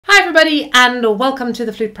everybody and welcome to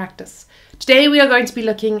the Flute Practice. Today we are going to be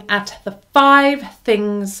looking at the 5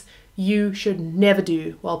 things you should never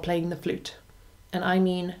do while playing the flute. And I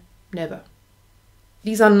mean never.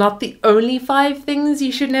 These are not the only 5 things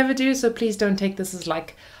you should never do, so please don't take this as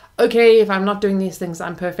like, okay, if I'm not doing these things,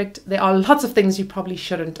 I'm perfect. There are lots of things you probably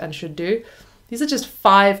shouldn't and should do. These are just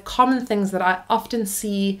 5 common things that I often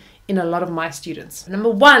see in a lot of my students. Number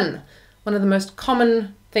 1, one of the most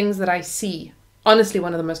common things that I see, honestly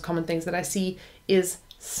one of the most common things that I see is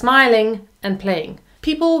smiling and playing.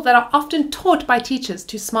 People that are often taught by teachers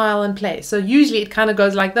to smile and play. So usually it kind of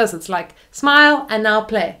goes like this. It's like smile and now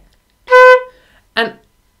play. And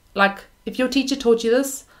like if your teacher taught you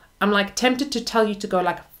this, I'm like tempted to tell you to go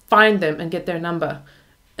like find them and get their number.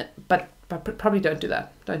 But probably don't do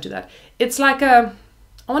that. Don't do that. It's like I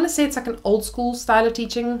want to say it's like an old school style of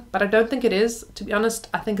teaching, but I don't think it is. To be honest,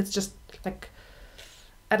 I think it's just like,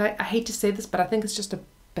 and I hate to say this, but I think it's just a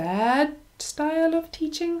bad style of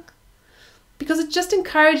teaching because it just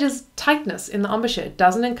encourages tightness in the embouchure. It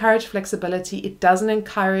doesn't encourage flexibility. It doesn't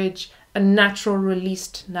encourage a natural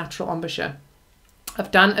released natural embouchure.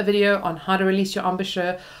 I've done a video on how to release your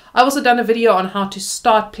embouchure. I've also done a video on how to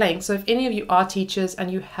start playing. So if any of you are teachers and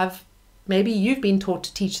you have, maybe you've been taught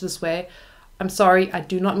to teach this way, I'm sorry, I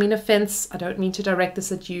do not mean offense. I don't mean to direct this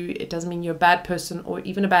at you. It doesn't mean you're a bad person or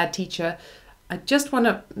even a bad teacher. I just want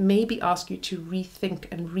to maybe ask you to rethink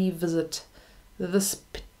and revisit this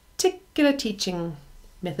particular teaching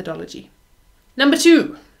methodology. Number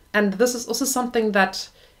 2, and this is also something that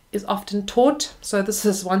is often taught. So this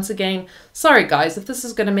is once again, sorry guys, if this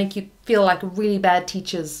is going to make you feel like really bad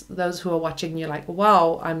teachers, those who are watching, you're like,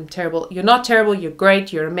 wow, I'm terrible. You're not terrible. You're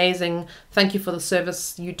great. You're amazing. Thank you for the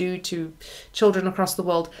service you do to children across the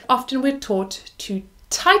world. Often we're taught to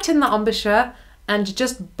tighten the embouchure and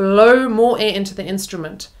just blow more air into the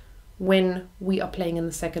instrument when we are playing in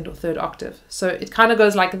the 2nd or 3rd octave. So it kind of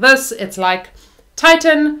goes like this. It's like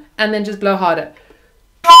tighten and then just blow harder.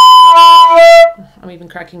 I'm even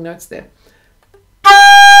cracking notes there.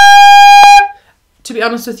 To be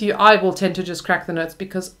honest with you, I will tend to just crack the notes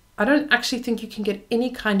because I don't actually think you can get any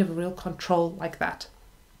kind of real control like that.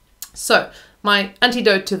 So my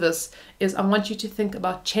antidote to this is I want you to think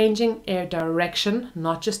about changing air direction,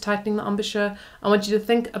 not just tightening the embouchure. I want you to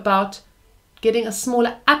think about getting a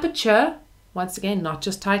smaller aperture, once again, not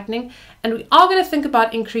just tightening. And we are going to think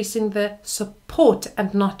about increasing the support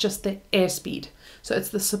and not just the airspeed. So it's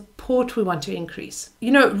the support we want to increase.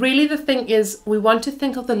 You know, really the thing is we want to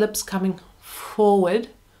think of the lips coming forward,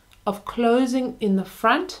 of closing in the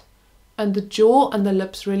front, and the jaw and the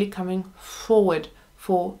lips really coming forward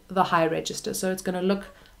for the high register. So it's going to look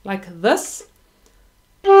like this.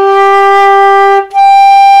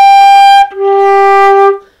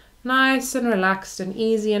 Nice and relaxed and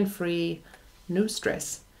easy and free, no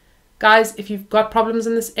stress. Guys, if you've got problems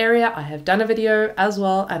in this area, I have done a video as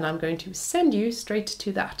well, and I'm going to send you straight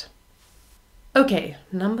to that. Okay,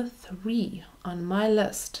 number 3 on my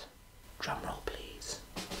list. Drum roll, please.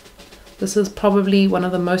 This is probably one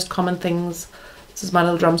of the most common things. This is my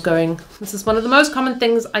little drums going. This is one of the most common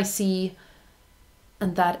things I see,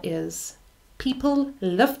 and that is people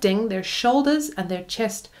lifting their shoulders and their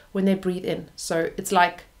chest when they breathe in. So it's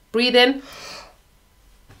like breathe in.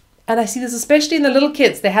 And I see this especially in the little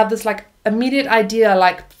kids. They have this like immediate idea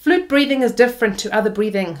like flute breathing is different to other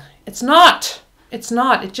breathing. It's not. It's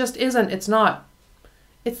not. It just isn't. It's not.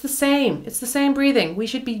 It's the same. It's the same breathing. We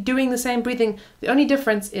should be doing the same breathing. The only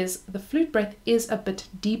difference is the flute breath is a bit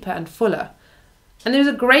deeper and fuller. And there's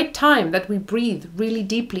a great time that we breathe really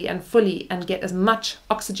deeply and fully and get as much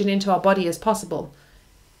oxygen into our body as possible.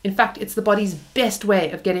 In fact, it's the body's best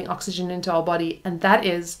way of getting oxygen into our body, and that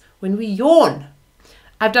is when we yawn.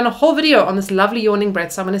 I've done a whole video on this lovely yawning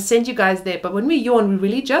breath, so I'm going to send you guys there. But when we yawn, we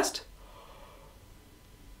really just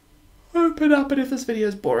open up. And if this video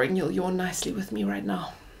is boring, you'll yawn nicely with me right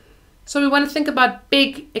now. So we want to think about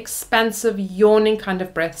big, expansive, yawning kind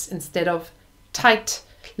of breaths instead of tight,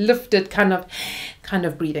 lifted kind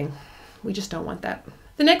of breathing. We just don't want that.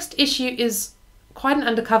 The next issue is quite an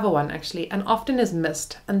undercover one, actually, and often is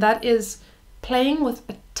missed. And that is playing with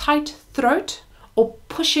a tight throat or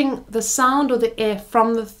pushing the sound or the air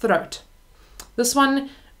from the throat. This one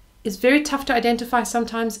is very tough to identify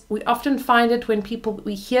sometimes. We often find it when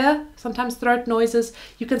we hear sometimes throat noises.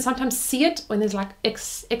 You can sometimes see it when there's like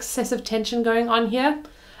excessive tension going on here.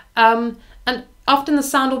 And often the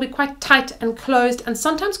sound will be quite tight and closed and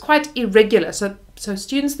sometimes quite irregular. So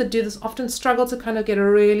students that do this often struggle to kind of get a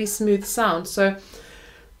really smooth sound. So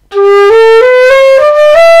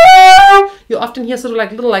you'll often hear sort of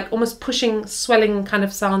like little, like almost pushing, swelling kind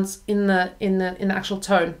of sounds in the actual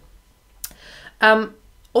tone.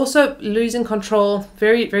 Also losing control,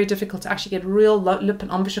 very, very difficult to actually get real lip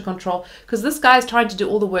and embouchure control, because this guy is trying to do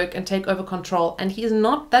all the work and take over control, and he's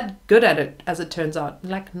not that good at it, as it turns out,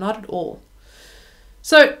 like not at all.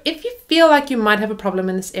 So if you feel like you might have a problem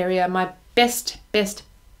in this area, my best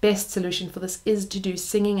solution for this is to do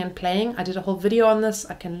singing and playing. I did a whole video on this.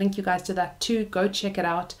 I can link you guys to that too. Go check it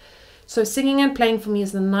out. So singing and playing for me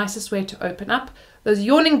is the nicest way to open up. Those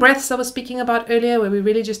yawning breaths I was speaking about earlier, where we're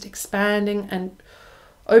really just expanding and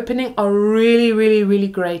opening, are really, really, really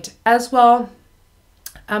great as well.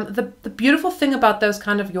 The beautiful thing about those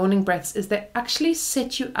kind of yawning breaths is they actually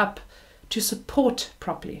set you up to support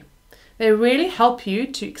properly. They really help you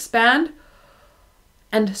to expand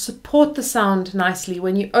and support the sound nicely.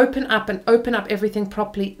 When you open up and open up everything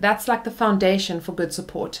properly, that's like the foundation for good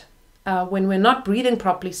support. When we're not breathing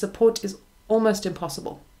properly, support is almost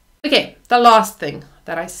impossible. Okay, the last thing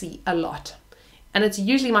that I see a lot, and it's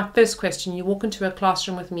usually my first question. You walk into a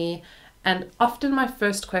classroom with me, and often my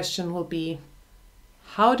first question will be,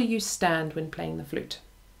 how do you stand when playing the flute?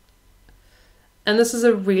 And this is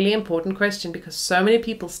a really important question, because so many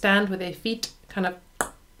people stand with their feet kind of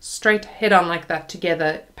straight head on like that,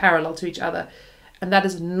 together, parallel to each other. And that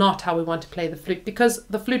is not how we want to play the flute, because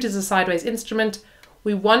the flute is a sideways instrument.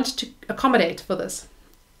 We want to accommodate for this.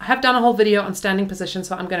 I have done a whole video on standing position,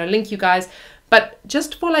 so I'm going to link you guys. But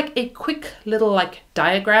just for like a quick little like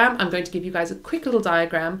diagram, I'm going to give you guys a quick little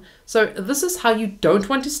diagram. So this is how you don't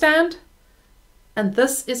want to stand, and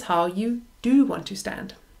this is how you do want to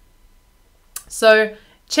stand. So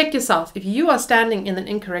check yourself. If you are standing in an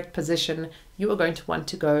incorrect position, you are going to want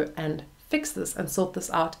to go and fix this and sort this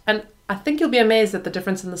out. And I think you'll be amazed at the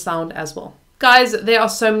difference in the sound as well. Guys, there are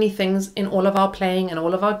so many things in all of our playing and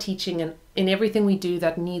all of our teaching and in everything we do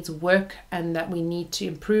that needs work and that we need to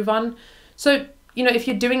improve on. So, you know, if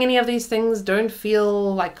you're doing any of these things, don't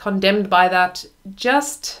feel like condemned by that.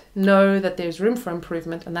 Just know that there's room for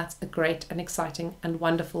improvement, and that's a great and exciting and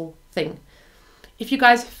wonderful thing. If you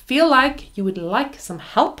guys feel like you would like some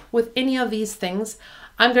help with any of these things,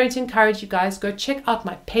 I'm going to encourage you guys, go check out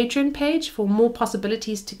my Patreon page for more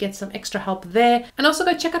possibilities to get some extra help there. And also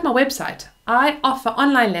go check out my website. I offer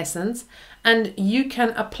online lessons, and you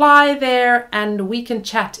can apply there and we can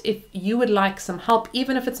chat if you would like some help,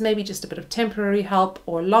 even if it's maybe just a bit of temporary help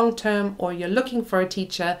or long-term, or you're looking for a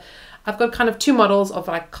teacher. I've got kind of two models of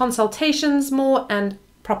like consultations more and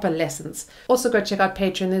proper lessons. Also go check out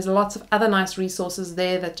Patreon. There's lots of other nice resources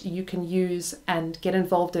there that you can use and get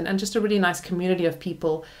involved in, and just a really nice community of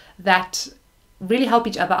people that really help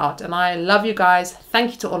each other out. And I love you guys.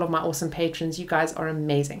 Thank you to all of my awesome patrons. You guys are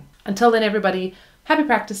amazing. Until then, everybody, happy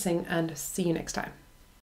practicing and see you next time.